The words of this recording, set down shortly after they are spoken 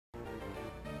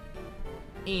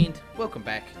And welcome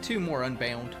back to more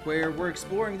Unbound, where we're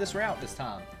exploring this route this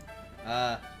time.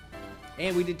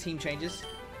 And we did team changes.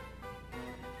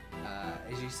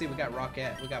 As you see, we got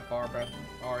Rocket, we got Barbara,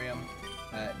 Arium,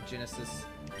 Genesis,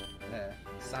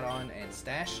 Sidon, and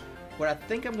Stash. What I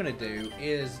think I'm gonna do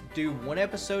is do one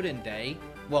episode in day.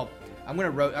 Well, I'm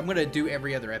gonna do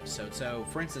every other episode. So,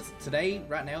 for instance, today,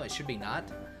 right now, it should be night.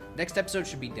 Next episode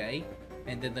should be day,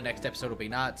 and then the next episode will be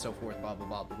night, so forth, blah blah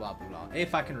blah blah blah blah blah.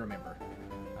 If I can remember,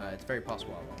 it's very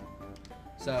possible I won't.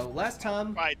 So last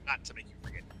time, try not to make you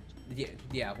forget.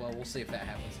 Yeah. Well, we'll see if that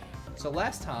happens. So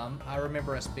last time, I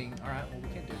remember us being all right. Well, we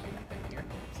can't do anything here.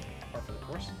 Part for the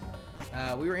course.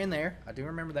 We were in there. I do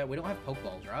remember that. We don't have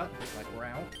Pokeballs, right? Like we're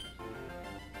out.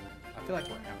 I feel like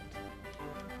we're out.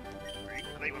 Right?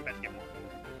 I thought you went back to get more.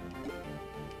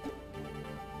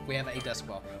 We have a Dusk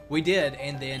Ball. We did,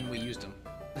 and then we used them.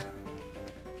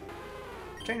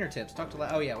 Trainer tips. Talk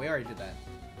to. Oh yeah, we already did that.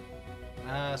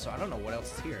 So I don't know what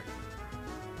else is here.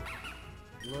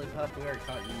 Lillipup, we already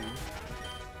caught you.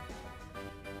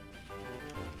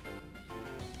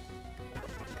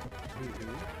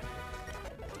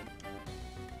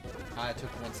 I took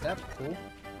one step. Cool.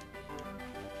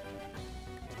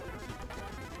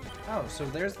 Oh, so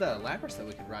there's the Lapras that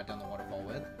we could ride down the waterfall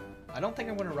with. I don't think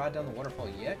I'm going to ride down the waterfall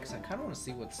yet, because I kind of want to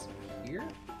see what's here.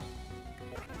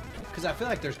 Because I feel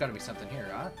like there's got to be something here,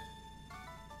 right?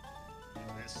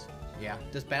 This. Yeah.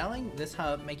 Does battling this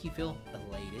hub make you feel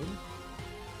elated?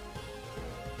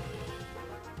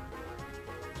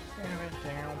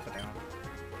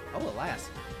 Oh, Alas.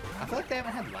 I feel like they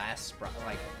haven't had last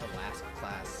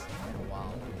class in a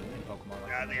while in Pokemon.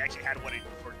 Like They actually had one in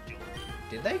for Doom.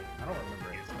 Did they? I don't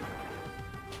remember it.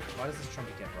 Why does this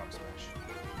Trumpy get Rock Smash?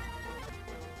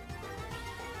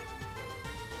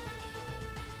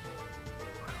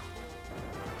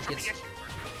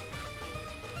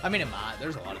 I mean, it might.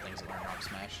 There's a lot of things that learn Rock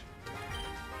Smash.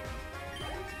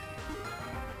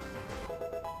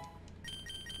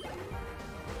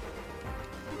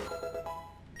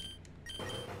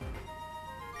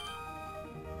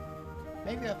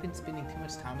 Maybe I've been spending too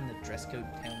much time in the Dress Code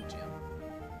Town gym.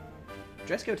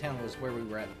 Dress Code Town was where we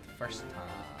were at the first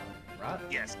time, right?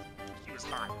 Yes. He was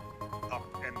hot. Up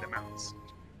in the mountains.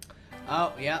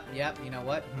 Oh, yeah. You know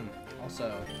what?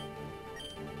 Also...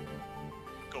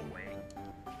 Go away.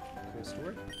 Cool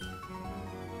story.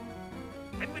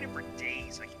 I've been waiting for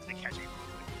days. I can't catch anything.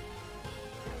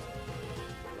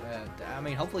 I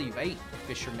mean, hopefully you've ate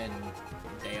Fisherman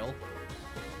Dale.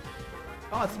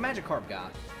 Oh, it's the Magikarp guy.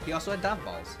 He also had dive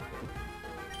balls.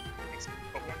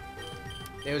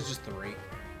 It was just 3.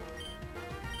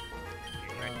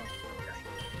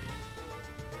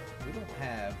 We don't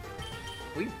have...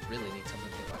 We really need something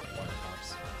to get like water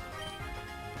pops.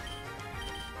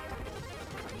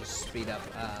 Just speed up.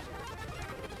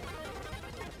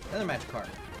 Another Magikarp.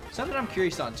 Something I'm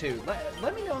curious on too.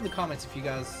 Let me know in the comments if you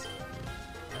guys...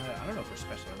 I don't know if we're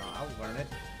special or not. I'll learn it.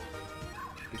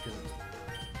 Because it's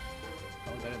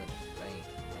probably better than Faint,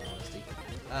 in all honesty.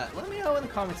 Let me know in the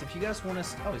comments if you guys want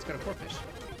us... Oh, he's got a Corphish.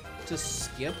 To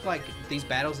skip, like, these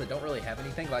battles that don't really have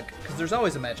anything. Like, because there's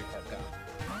always a Magikarp guy,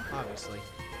 obviously.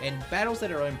 And battles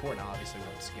that are important, I obviously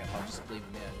won't skip. I'll just leave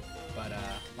them in. But,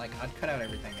 like, I'd cut out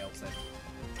everything else that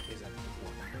isn't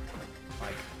important.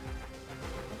 Like,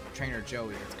 Trainer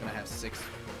Joey that's going to have 6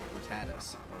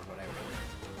 Rattatas or whatever.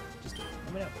 Just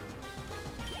let me know.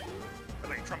 I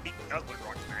think Trumpy does learn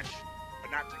Rock Smash, but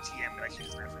not through TM, but actually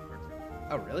doesn't have to.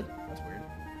 Oh, really? That's weird.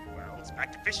 Well, it's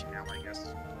back to fishing now, I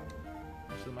guess.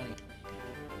 Where's the money?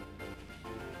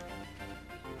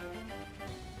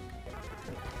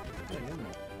 Oh, a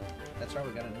Numel. That's right,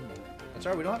 we got a Numel. That's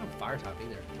right, we don't have a fire type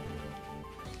either.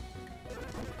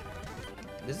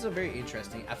 This is a very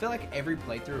interesting... I feel like every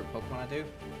playthrough of Pokemon I do,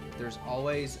 there's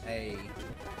always a...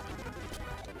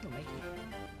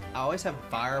 I always have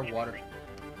fire, water...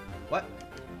 What?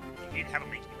 You didn't have a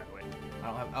Mankey, by the way. I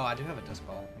don't have... Oh, I do have a Dusk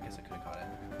Ball. I guess I could have caught it.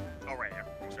 Oh, right, yeah.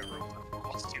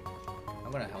 Lost 2.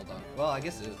 I'm gonna hold on. Well, I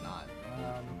guess it is not.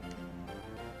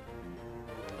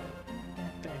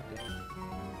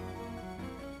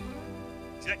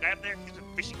 See that guy up there? He's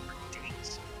been fishing for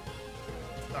days.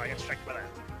 Oh, I got distracted by that.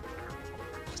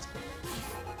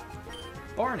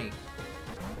 Barney.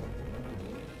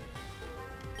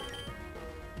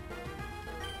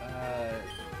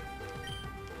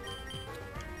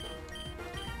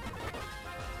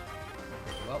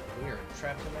 Well, we are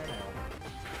trapped in there now.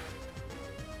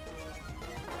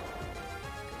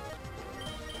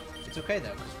 It's okay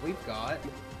though, because we've got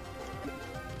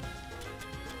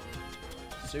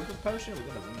Super Potion. We're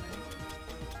gonna eliminate.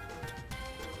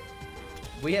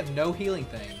 We have no healing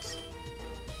things.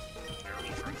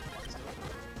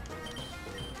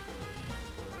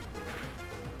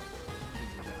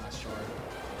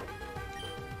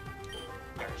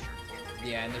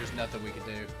 Yeah, and there's nothing we can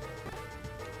do.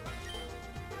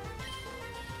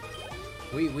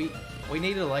 We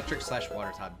need an electric /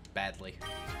 water type badly.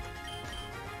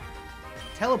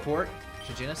 Teleport.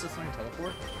 Should Genesis learn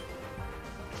teleport?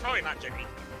 It's probably not Gen 8.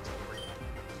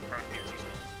 Probably PSU.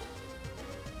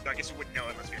 So I guess you wouldn't know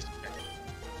unless you asked him.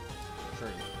 True.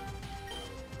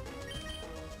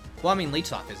 Well, I mean,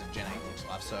 Leech Life isn't Gen 8 Leech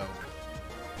Life, so...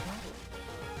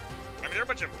 I mean, there are a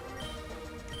bunch of...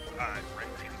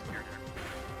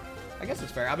 I guess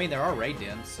it's fair. I mean, there are raid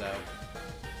dens, so...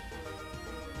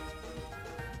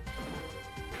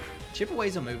 Chip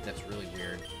Away's a move that's really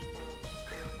weird.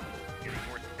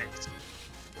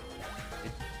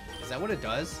 Is that what it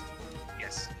does?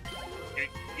 Yes. I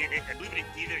believe it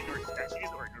either ignores statues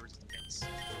or ignores defense.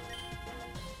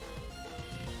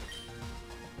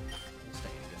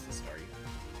 Staying against the Staryu.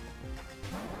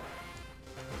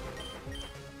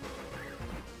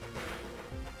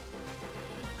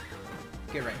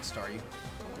 Get right, Staryu.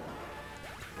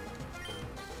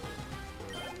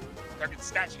 Target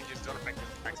statues just don't affect the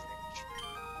max damage.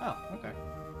 Oh, okay.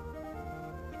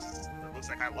 It looks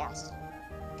like I lost.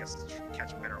 I guess I should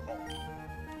catch a better hole.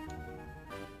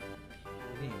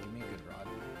 Give me a good rod.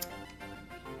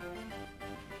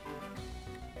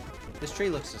 This tree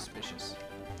looks suspicious.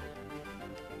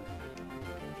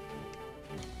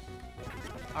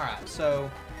 Alright, so...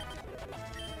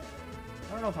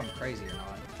 I don't know if I'm crazy or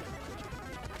not.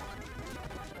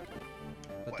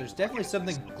 But there's definitely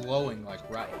something glowing, like,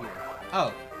 right here.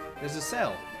 Oh, there's a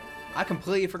cell. I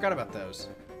completely forgot about those.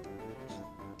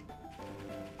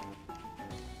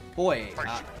 Boy,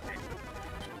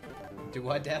 do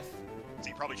what, Def? So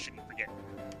you probably shouldn't forget.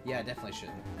 Yeah, I definitely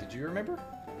shouldn't. Did you remember?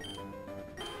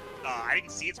 I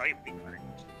didn't see it, so I didn't think about it.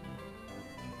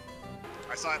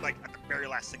 I saw it, like, at the very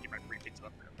last second my free picks it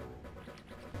up.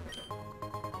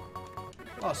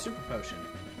 Oh, Super Potion.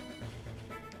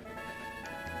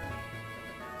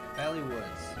 Valley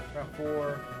Woods. Route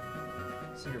 4.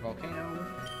 Cinder Volcano.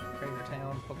 Crater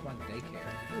Town. Pokemon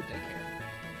Daycare. Ooh, Daycare.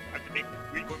 I've been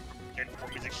going from Gen 4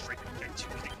 music straight to Gen 2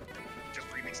 music. Just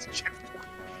remixed to Gen 4.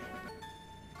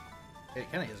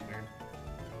 It kind of is weird.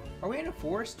 Are we in a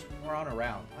forest or on a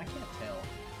route? I can't tell.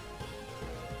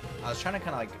 I was trying to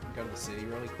kind of like go to the city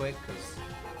really quick because,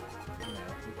 you know,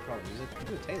 we could probably use it.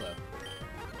 Ooh, Tailo.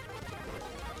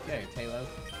 Get out here, Tailo.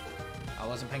 I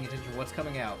wasn't paying attention to what's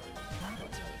coming out.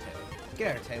 What's another Tailo?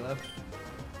 Get out here, Tailo.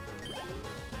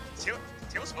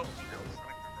 Tail's smoke emails.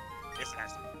 Yes, it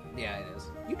has to be. Yeah, it is.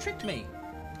 You tricked me.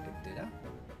 Did I?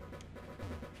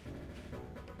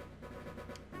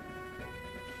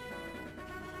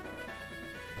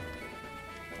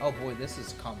 Oh boy, this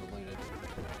is convoluted.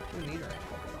 We need her.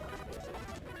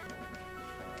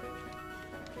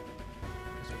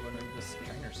 Guess we're going into this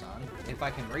trainer sign. If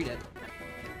I can read it.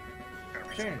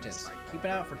 Trainer tips. Keep an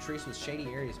eye out for trees with shady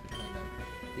areas between them.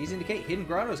 These indicate hidden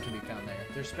grottos can be found there.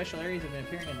 Their special areas have been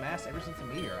appearing in mass ever since the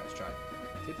meteorite strike.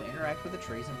 Simply interact with the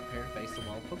trees and prepare to face the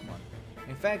wild Pokemon.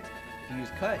 In fact, if you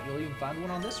use Cut, you'll even find one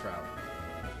on this route.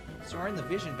 So earn the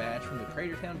Vision Badge from the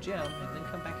Crater Town Gym, and then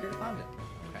come back here to find it.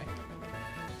 Okay.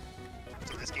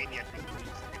 So this game, you have to use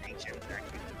an ancient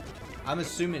active. I'm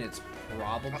assuming it's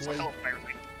probably... Also, hell, fire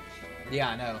thing. Yeah,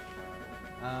 I know.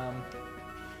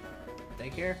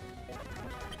 Daycare?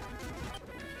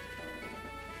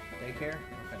 Daycare?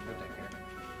 Okay, no daycare.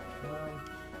 Well,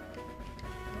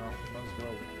 might as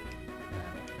well...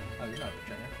 Oh, you're not a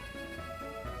trainer.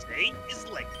 Today is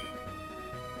leg day.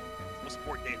 We'll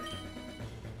support daily.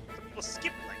 Some people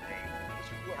skip leg day. Those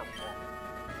people are wrong.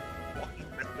 Walking is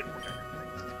the best way to work out your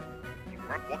legs. If you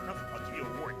aren't walking enough, I'll give you a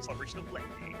award in celebration of leg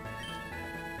day.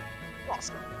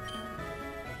 Awesome.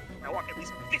 I walk at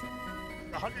least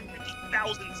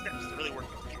 150,000 steps to really work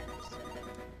those games.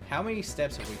 How many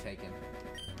steps have we taken?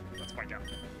 Let's find out.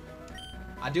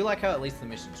 I do like how at least the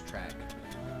missions track.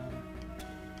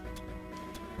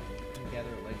 Gather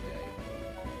leg day.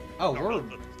 Oh, we're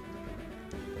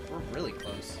really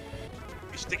close.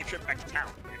 We should take a trip back to town,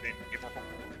 and then if we're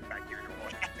back here, we'll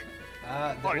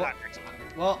happen. Probably not actually.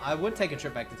 Well, I would take a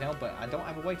trip back to town, but I don't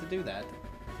have a way to do that.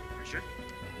 You sure?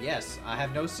 Yes, I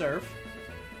have no surf.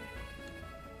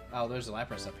 Oh, there's a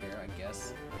Lapras up here, I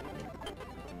guess.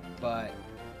 But,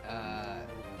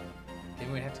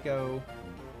 then we'd have to go...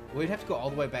 We'd have to go all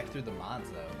the way back through the mines,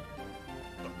 though.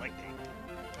 But like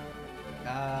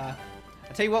I'll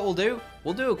tell you what we'll do.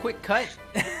 We'll do a quick cut,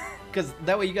 because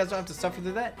that way you guys don't have to suffer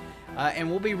through that. And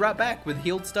we'll be right back with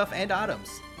healed stuff and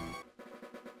items.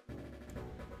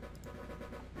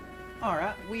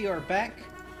 Alright, we are back.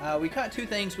 We caught two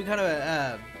things. We caught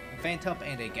a Phantump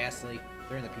and a Ghastly.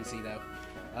 They're in the PC, though.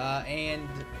 And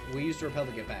we used a Repel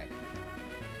to get back.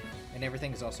 And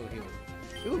everything is also healed.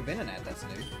 Ooh, Venonat, that's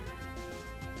new.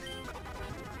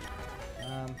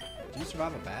 Do you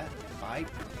survive a fight?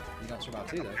 You don't survive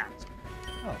too, though.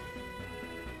 Oh.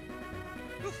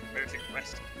 Oof, better take a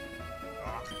rest.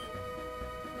 Oh.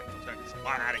 Just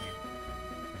fly out of here.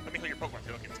 Let me heal your Pokemon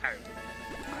so you don't get tired.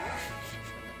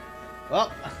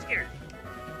 Well. I'm scared.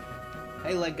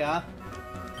 Hey, leg guy.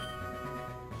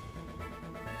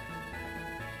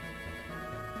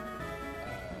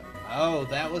 Oh,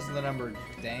 that was the number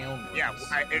down. Yeah,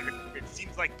 it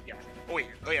seems like, yeah. Oh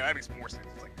yeah, that makes more sense.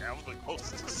 It's like, I was really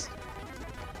close.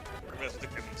 We're gonna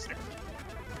stick them in stick.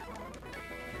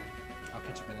 I'll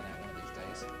catch up in that one of these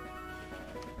days.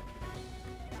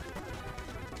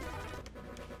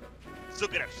 Still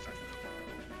good exercise.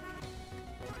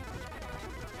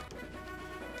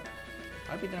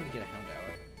 I'd be down to get a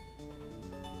Houndour.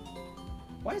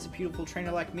 Why is a beautiful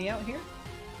trainer like me out here?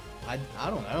 I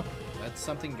don't know. That's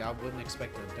something I wouldn't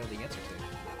expect to know the answer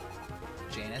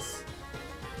to. Janice.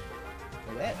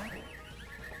 What?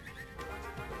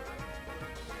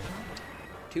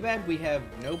 Too bad we have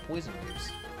no poison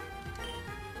moves.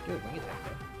 Do a wing attack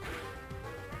though.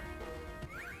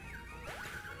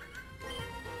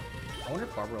 I wonder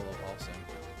if Barbara will evolve soon.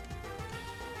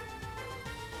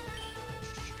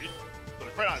 But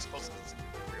if we're not supposed to, it's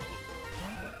real.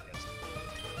 Yes.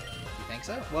 You think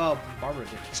so? Well, Barbara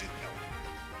did. Shit, no.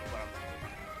 Well,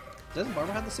 Doesn't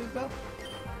Barbara have the suit belt?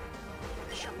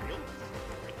 sure, real.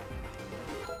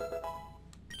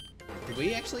 Did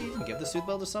we actually even give the suit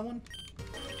belt to someone?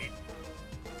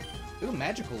 Ooh,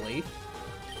 Magical Leaf.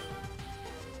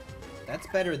 That's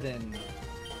better than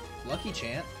Lucky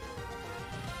Chant.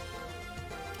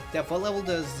 Def, what level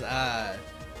does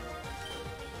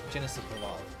Genesis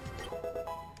evolve?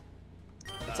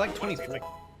 It's like 24.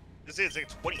 This is like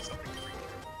 20 something.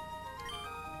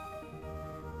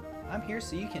 I'm here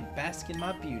so you can bask in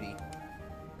my beauty.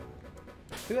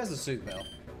 Who has the suit belt?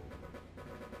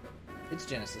 It's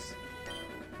Genesis.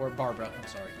 Or Barbara, I'm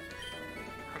sorry.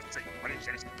 I'm saying, what is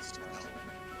Genesis?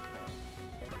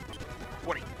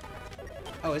 20.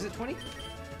 Oh, is it 20?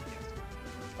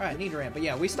 Alright, Nidoran. But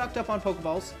yeah, we stocked up on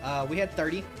Pokeballs. We had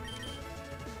 30.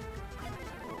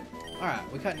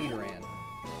 Alright, we caught Nidoran.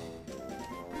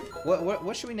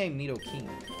 What should we name Nidoking?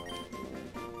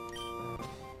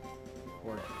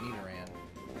 Or Nidoran.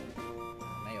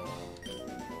 Male.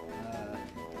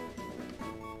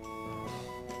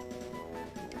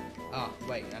 Oh,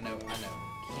 wait, I know.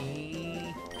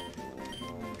 King.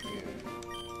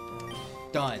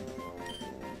 Done.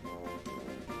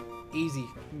 Easy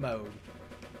mode.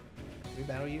 Did we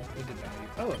battle you? We did battle you.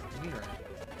 Oh, Nidoran.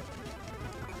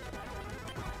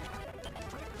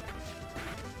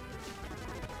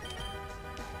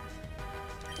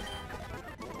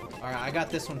 Alright, I got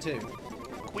this one too.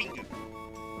 Queen.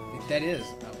 That is.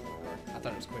 Oh, I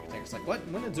thought it was quick attack. It's like, what?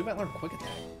 When did Zubat learn quick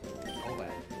attack? All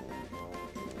that.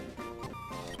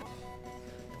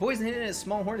 The poison hidden in its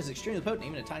small horn is extremely potent.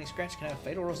 Even a tiny scratch can have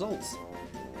fatal results.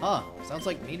 Huh. Sounds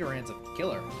like Nidoran's a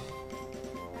killer.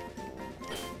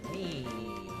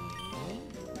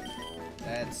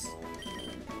 That's...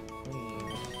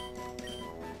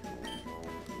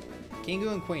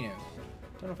 Kingu and Quinu.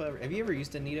 Don't know if I ever... Have you ever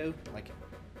used a Nido? Like,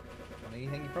 on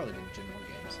anything? You probably did in Gen 1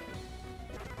 games.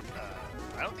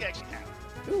 I don't think I actually have.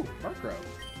 Ooh, Murkrow.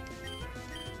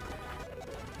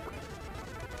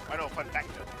 I know, fun fact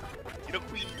though. You know,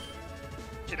 Queen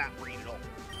cannot breed at all.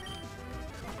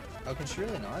 Oh, can she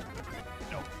really not?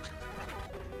 No.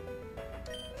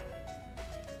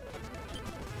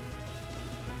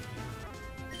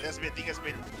 That's been, I think, has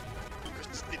been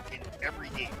consistent in every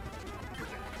game.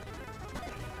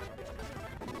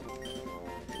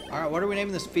 Alright, what are we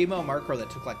naming this female Murkrow that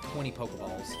took like 20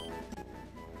 Pokeballs?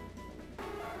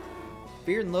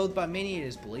 Feared and loathed by many, it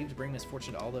is believed to bring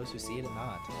misfortune to all those who see it and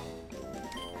not.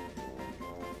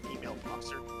 Female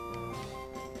boxer.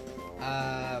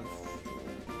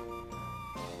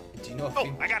 Do you know if Oh,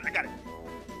 I got it.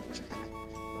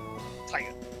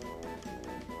 Tiger.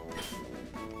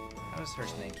 How does her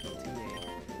name spell?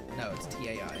 T-A... No, it's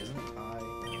T-A-I, isn't it?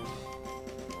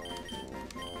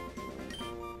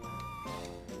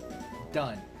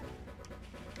 Done.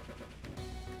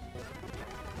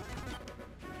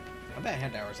 I bet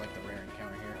Houndour's like the rare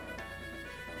encounter here.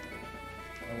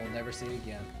 And we'll never see it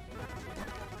again.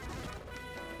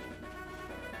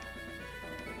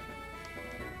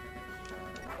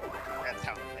 That's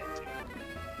how it went, too.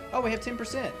 Oh, we have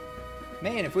 10%.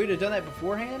 Man, if we'd have done that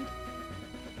beforehand...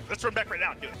 Let's run back right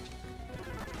now and do it.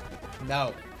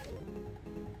 No.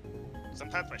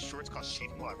 Sometimes my shorts cause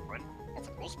shading while I run, or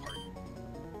for the most part,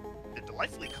 they're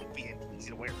delightfully comfy and easy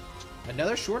to wear.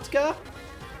 Another shorts guy?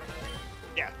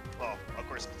 Yeah, well, of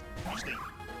course, usually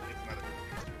it's another.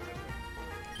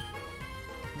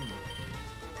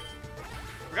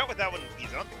 Forgot what that one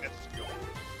is. I don't think that's just real.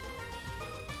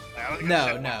 I don't think that's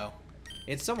No, that no.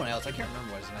 It's someone else. I can't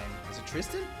remember what his name is. It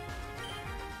Tristan?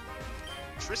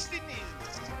 Tristan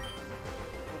is the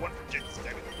one from Gen 7,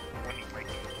 the one you might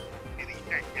do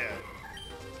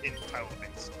in title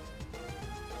events.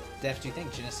 Def, do you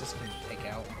think Genesis can take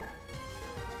out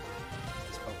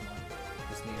this Pokemon?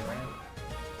 This Nidoran?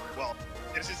 Well,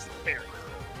 this is fair.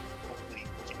 Hopefully,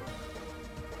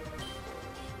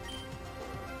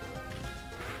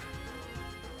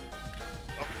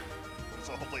 oh,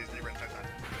 so hopefully it's Nidoran time.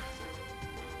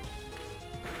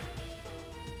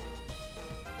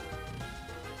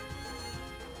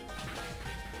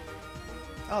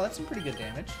 Oh, that's some pretty good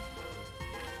damage.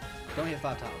 Don't hit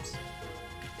 5 times.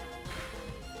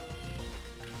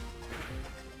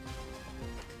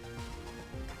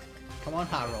 Come on,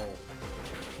 high roll.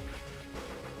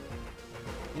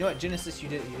 You know what, Genesis, you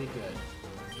did good. You did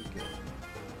good.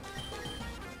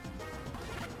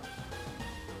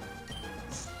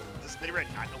 Does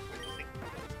Nidoran not know anything?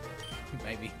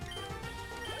 Maybe.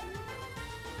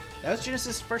 That was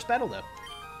Genesis' first battle, though.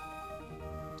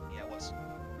 Yeah, it was.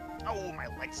 Oh, my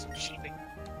legs are sheeping.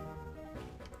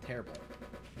 Terrible.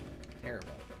 Terrible.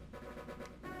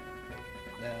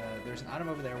 There's an item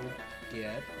over there we'll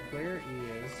get. Where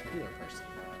is healer person?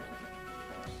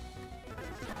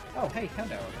 Oh, hey,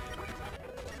 Houndour.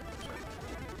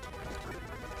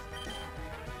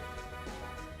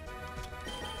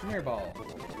 Mirror ball.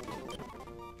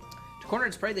 To corner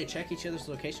its prey, they check each other's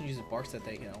location using barks that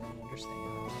they can only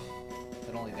understand.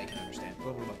 That only they can understand.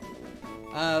 Blah, blah,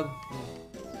 blah.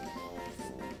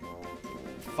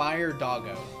 Fire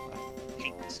Doggo.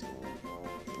 Hades.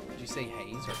 Did you say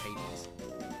Haze or Hades?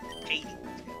 Hades.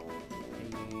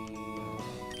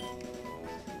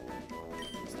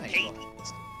 It's nice.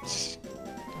 Hades.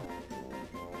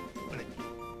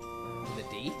 The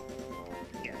D?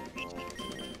 Yeah, Hades.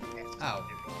 Yes. Oh.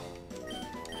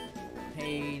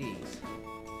 Hades.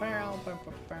 Bow, bow,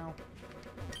 bow, bow.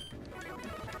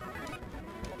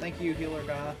 Thank you, healer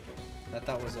guy. I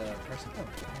thought was a person. Oh,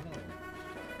 another.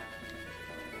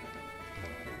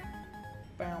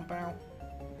 Bow, bow.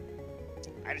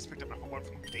 I just picked up my one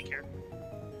from daycare.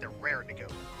 They're rare to go.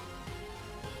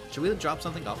 Should we drop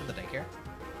something off at the daycare?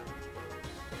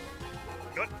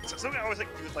 You know what? So something I always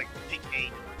like to do is like pick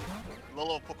a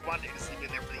little Pokemon and just leave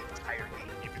it there for the entire game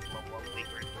if it's level up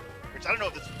later. Which I don't know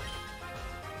if it's,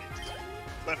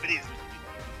 but if it is,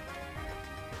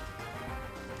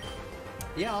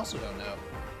 Yeah, I also don't know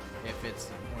if it's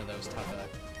one of those type of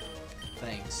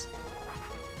things.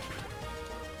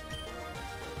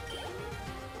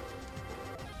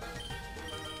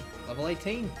 Level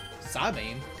 18.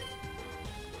 Psybeam.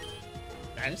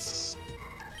 that's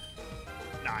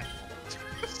not.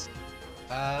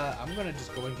 I'm gonna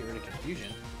just go and get rid of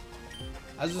confusion.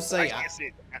 I was just I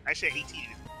saying. say 18 is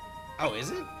Oh,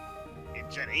 is it? in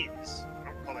Gen 8 is. I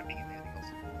don't recall that being anything else.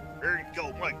 There you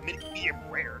go, more like medium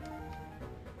rare.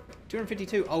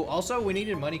 252. Oh, also, we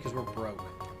needed money because we're broke.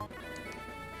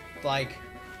 Like,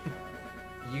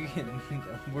 you can.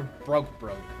 We're broke.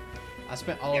 I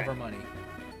spent all of our money.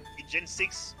 In Gen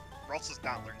 6, Ross does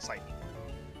not learn Psychic.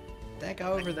 That guy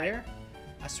over there?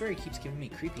 I swear he keeps giving me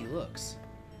creepy looks.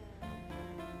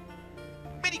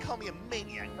 Many call me a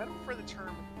maniac, but I prefer the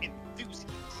term enthusiast.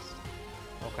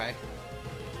 Okay.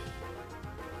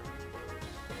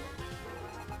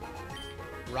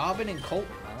 Robin and Colton,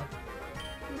 huh?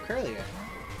 Ooh, Curlia.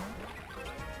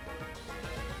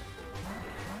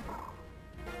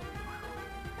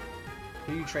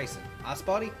 Who you tracing? Ice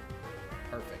Body?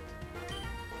 Perfect.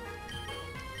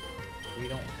 We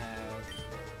don't have...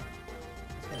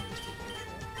 It's gonna just be neutral.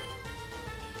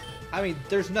 I mean,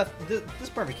 there's nothing... This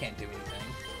perfect can't do anything.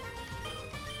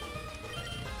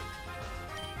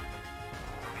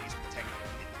 He's protected.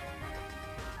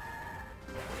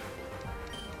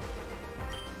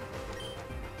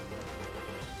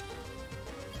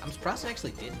 I'm surprised it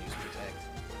actually did use Protect.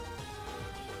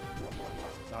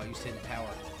 Oh, used Hidden Power.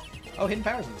 Oh, Hidden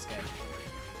Power's in this game.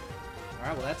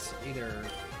 Alright, well that's either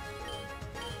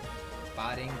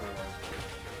fighting or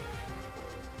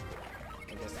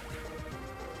I guess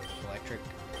electric.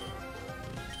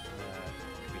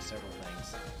 Could be several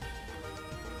things.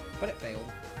 But it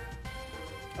failed.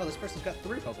 Oh, this person's got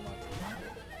 3 Pokemon.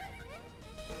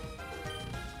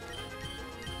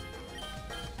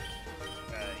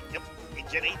 Yep. In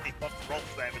Gen 8, they buffed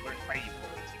Rolf so I haven't learned fighting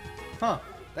abilities. Huh.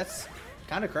 That's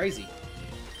kind of crazy.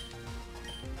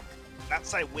 That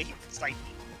side wave Psyche.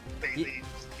 They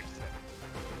just give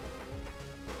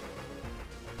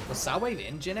us Was Soundwave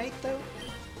in Gen 8 though?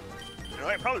 No,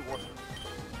 it probably was.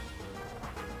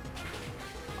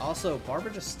 Also,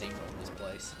 Barbara just steamrolled this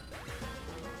place.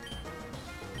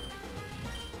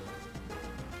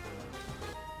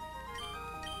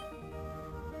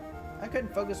 I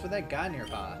couldn't focus with that guy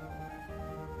nearby.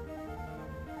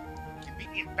 You can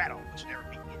beat me in battle, but you never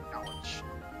beat me in knowledge.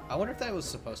 I wonder if that was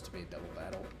supposed to be a double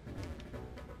battle.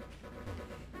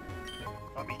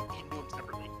 I mean, you can do them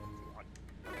separately if you want.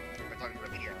 I thought you were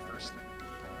the at first.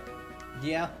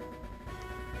 Yeah.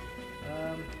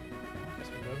 I guess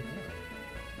we'll go here.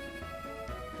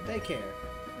 The daycare.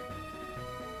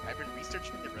 I've been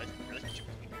researching the relationship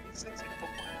between insects and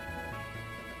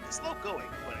Pokemon. It's slow going,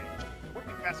 but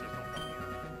working faster is no problem.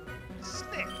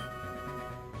 Snake,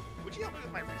 would you help me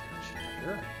with my research?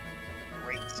 Sure.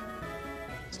 Great.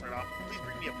 Start off, please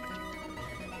bring me a punching.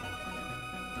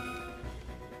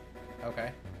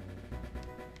 Okay.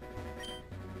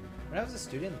 When I was a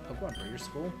student in Pokemon Breeder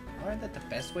School, I learned that the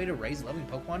best way to raise loving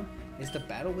Pokemon is to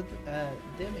battle with them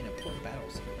in important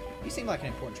battles. You seem like an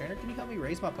important trainer. Can you help me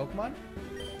raise my Pokemon?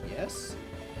 Yes.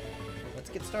 Let's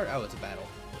get started. Oh, it's a battle.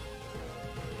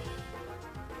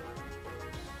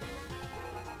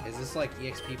 Is this like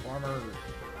EXP Farmer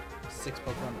 6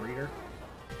 Pokemon Breeder?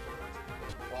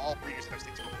 Well, all breeders have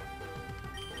 6 Pokemon.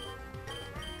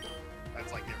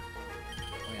 That's like their...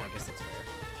 I mean, I guess it's fair.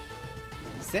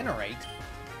 Incinerate?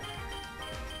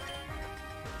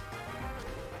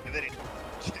 And then in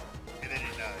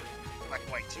Black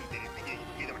and White 2, they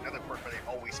gave them another quirk where they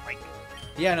always fight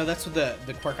you. Yeah, no, that's what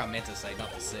the quirk I meant to say,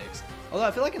 not the 6. Although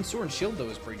I feel like in Sword and Shield,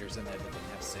 those breeders in there that didn't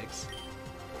have 6.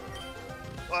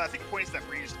 Well, I think the point is that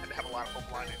breeders tend to have a lot of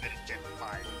Pokemon, and then in Gen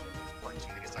 5, Part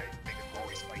 2, they decided to make them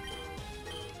always fight you.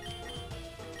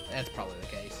 That's probably the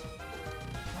case.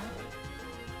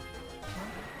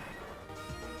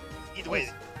 Either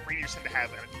way, breeders tend to have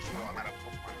an unusual amount of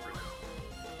Pokemon for the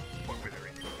point where they're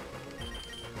in.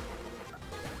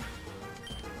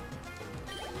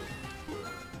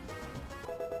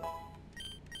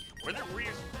 Were there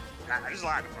breeders? There's a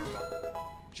lot of them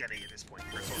about Gen 8 at this point,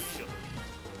 for Sword and Shield.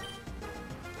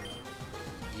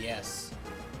 Yes.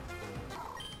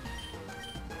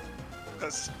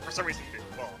 Because for some reason,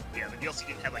 well, yeah, the DLC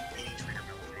didn't have like any trainer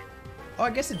military. Oh, I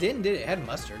guess it didn't, did it? It had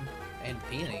mustard and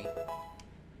peony.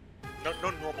 No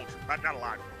normal, not a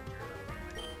lot.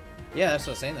 Yeah, that's what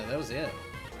I was saying though. That was it.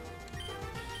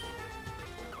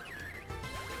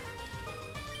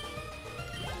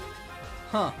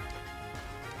 Huh.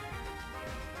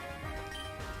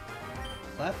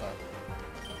 Cleffa.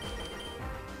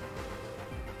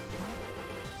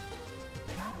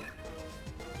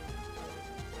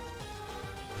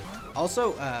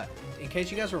 Also, in case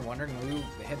you guys were wondering, when we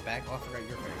head back, oh, I forgot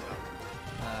your very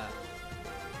top.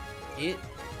 It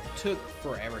took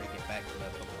forever to get back to the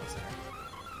Pokemon Center.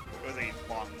 It was a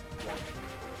long.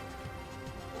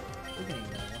 We can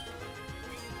even know.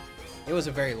 It was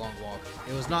a very long walk.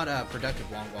 It was not a productive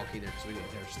long walk either because we didn't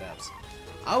hit our steps.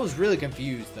 I was really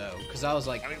confused though because I was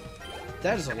like,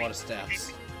 that is a lot of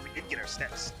steps. We did get our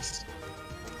steps.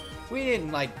 We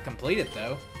didn't like complete it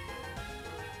though.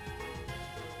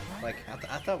 Like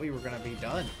I thought we were gonna be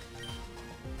done.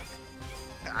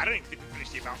 I don't even think we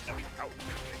finished the amount that we out.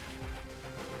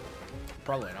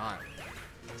 Probably not.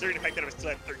 Considering the fact that I was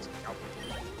still at 13 out.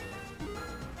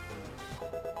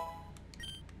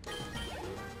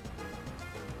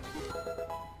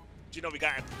 Do you know we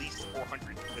got at least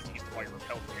 400 because you used to buy your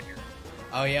repel in here?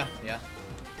 Oh yeah, yeah.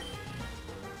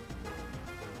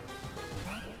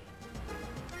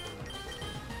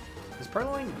 Is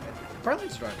Purloin's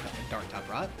dark type,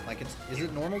 right? Like is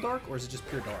it normal dark or is it just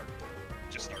pure dark?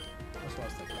 Just start. That's what I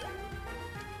was thinking.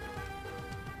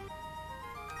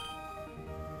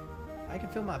 I can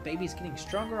feel my baby's getting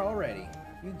stronger already.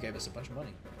 You gave us a bunch of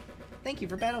money. Thank you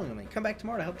for battling with me. Come back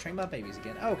tomorrow to help train my babies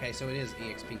again. Oh, okay, so it is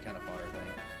EXP kind of fodder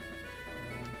thing.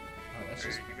 Oh, that's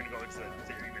just... You're gonna go into the...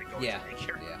 Yeah,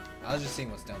 yeah. I was just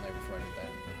seeing what's down there before I did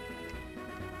that.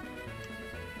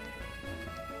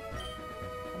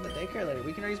 I'm the daycare lady.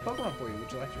 We can raise Pokemon for you. Would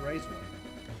you like to raise one?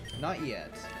 Not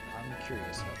yet. I'm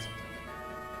curious about something.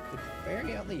 The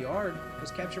fairy out in the yard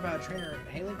was captured by a trainer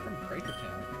hailing from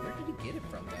Cratertown. Where did he get it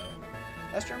from, though?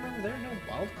 Last I remember, there are no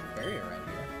wild fairy around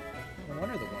here. No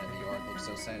wonder the one in the yard looks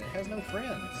so sad. It has no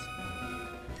friends.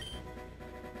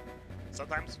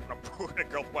 Sometimes when a boy and a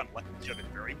girl want like each other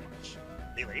very much,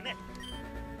 they lay an egg.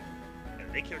 And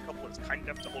the daycare couple is kind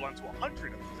enough to hold on to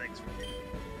 100 of those eggs for you.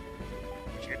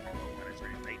 Which you get when it's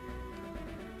ready to mate.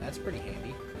 That's pretty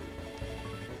handy.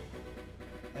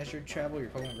 As you travel, your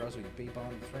Pokemon grows with your bee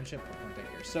bond with friendship Pokemon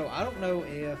daycare. So I don't know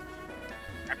if...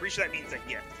 I'm pretty sure that means that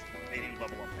yes, they didn't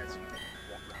level up as you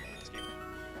walk around in this game.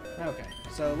 Okay,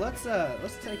 so let's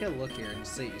take a look here and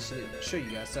see, show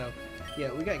you guys. So,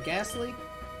 yeah, we got Ghastly,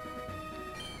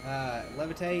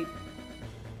 Levitate,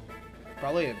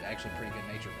 probably actually pretty good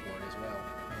nature for it as well,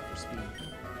 for speed.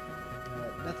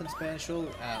 Nothing special.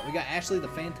 We got Ashley the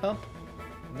Phantom,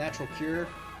 Natural Cure,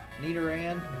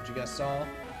 Nidoran, which you guys saw,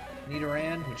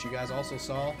 Nidoran, which you guys also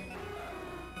saw,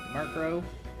 Murkrow,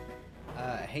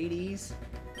 Hades.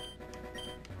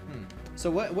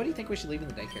 So what do you think we should leave in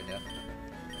the daycare, Jeff?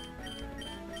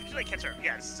 Usually catch our,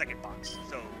 yeah, it's the second box.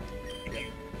 So if you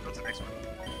go to the next one,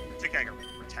 take like a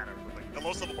Rattata, like the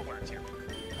lowest level Pokemon here.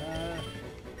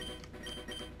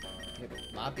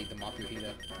 It might be the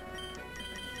Makuhita.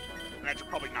 And that you're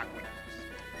probably not going to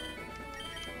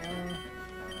use.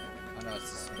 Oh no,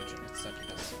 it's the Smooch. It's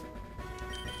Succubus.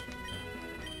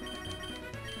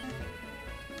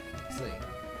 Let's see.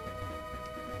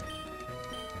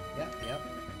 Yep.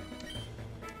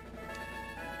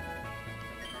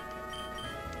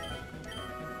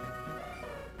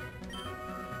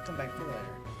 Come back for later.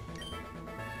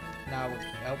 No,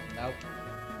 nope.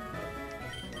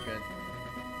 We're good.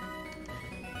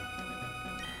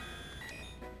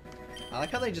 I like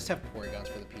how they just have Porygons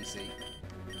for the PC.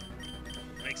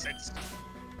 Makes sense.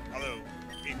 Although,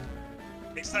 it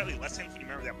makes slightly less sense when you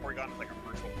remember that Porygon is like a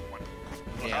virtual one.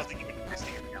 Well, Yeah. how's it even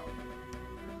existing in reality?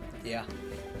 Yeah.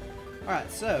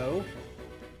 Alright, so...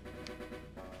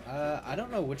 I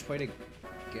don't know which way to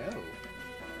go.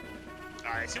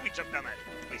 I assume we jumped down that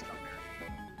place down there.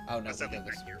 Oh, no, That's we that go thing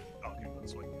this back here. Oh, okay,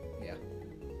 this way. Yeah.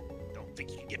 Don't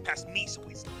think you can get past me so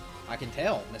easily. I can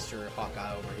tell, Mr.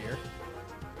 Hawkeye over here.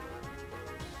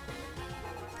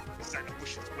 Inside the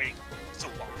bushes waiting so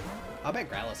long. I'll bet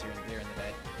Growlithe here in the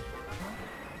day.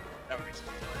 That would make sense.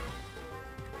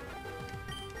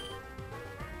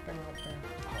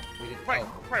 Oh, we didn't. Right,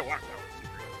 Oh. right, walk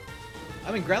now.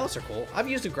 I mean, Growlithe are cool. I've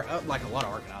used like a lot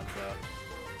of Arcanines though.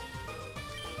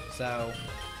 So,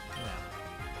 yeah.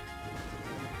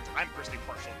 I'm personally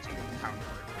partial to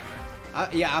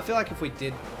Houndour. Yeah, I feel like if we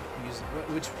did use,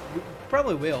 which we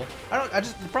probably will.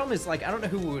 The problem is like I don't know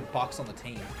who would box on the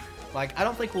team. Like I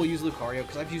don't think we'll use Lucario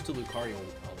because I've used a Lucario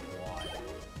a lot.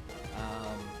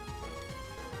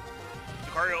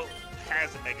 Lucario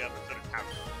has a Mega, but so does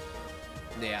Houndour.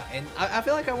 Yeah, and I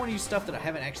feel like I want to use stuff that I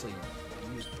haven't actually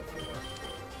used before.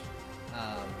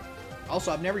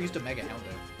 Also, I've never used a Mega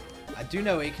Houndour. I do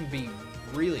know it can be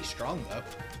really strong though.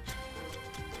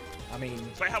 I mean,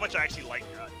 Despite how much I actually like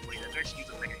I actually use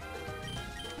a Mega.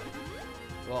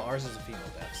 well, ours is a female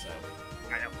death, so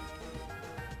I know.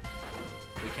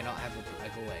 we cannot have a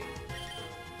Glade.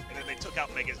 And then they took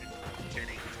out Megas in Gen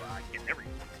 8, so I get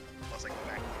everything. Plus I go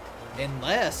back.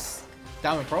 Unless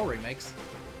Diamond Pearl remakes,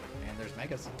 and there's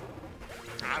Megas.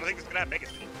 I don't think it's gonna have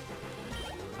Megas in it.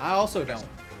 I also don't,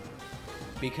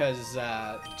 because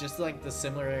just like the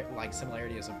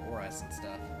similarities of Oras and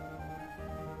stuff.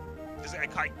 Because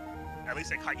at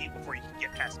least I caught you before you could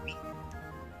get past me.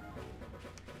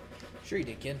 Sure you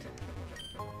did, kid.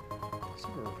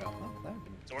 Super Repel. Well, that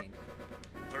would So be.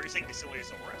 So are you saying the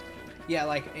similarities of Oras? Yeah,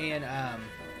 like, and,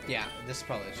 yeah, this is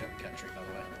probably the Chip country, by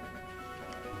the way.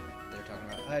 They're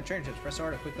talking about, trainer tips, press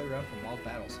R to quickly run from wild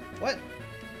battles. What?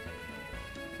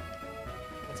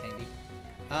 That's handy.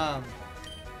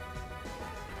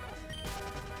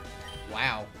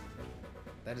 Wow.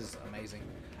 That is amazing.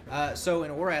 So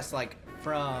in Oras, like,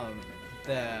 from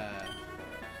the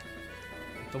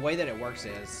way that it works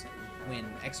is, when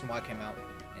X and Y came out,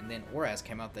 and then Oras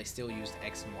came out, they still used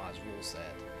X and Y's rule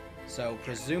set. So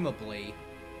presumably,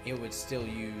 it would still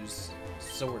use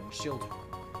Sword and Shield,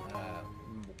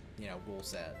 rule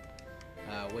set,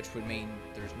 which would mean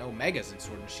there's no Megas in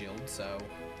Sword and Shield. So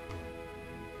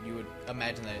you would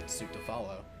imagine that it's suit to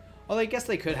follow. Although I guess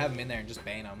they could have them in there and just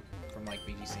ban them from like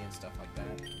BGC and stuff like that.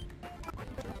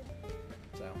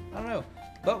 So I don't know,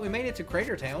 but we made it to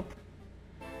Crater Town.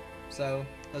 So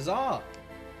huzzah!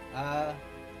 I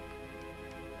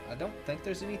don't think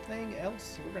there's anything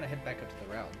else. We're gonna head back up to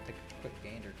the route and take a quick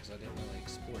gander because I didn't really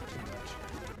explore too much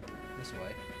this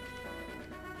way.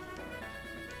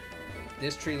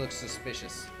 This tree looks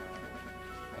suspicious,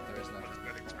 but there is nothing.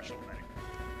 Nothing special about it.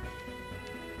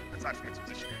 That's not from its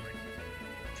position anyway.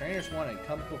 Trainers wanted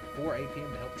come before 8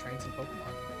 p.m. to help train some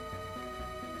Pokemon.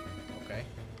 Okay.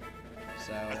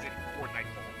 So. That's it before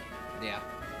nightfall. Yeah.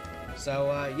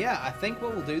 So, yeah, I think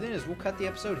what we'll do then is we'll cut the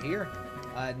episode here.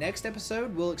 Next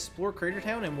episode, we'll explore Crater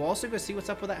Town, and we'll also go see what's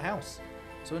up with that house.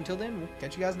 So until then, we'll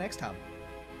catch you guys next time.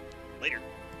 Later.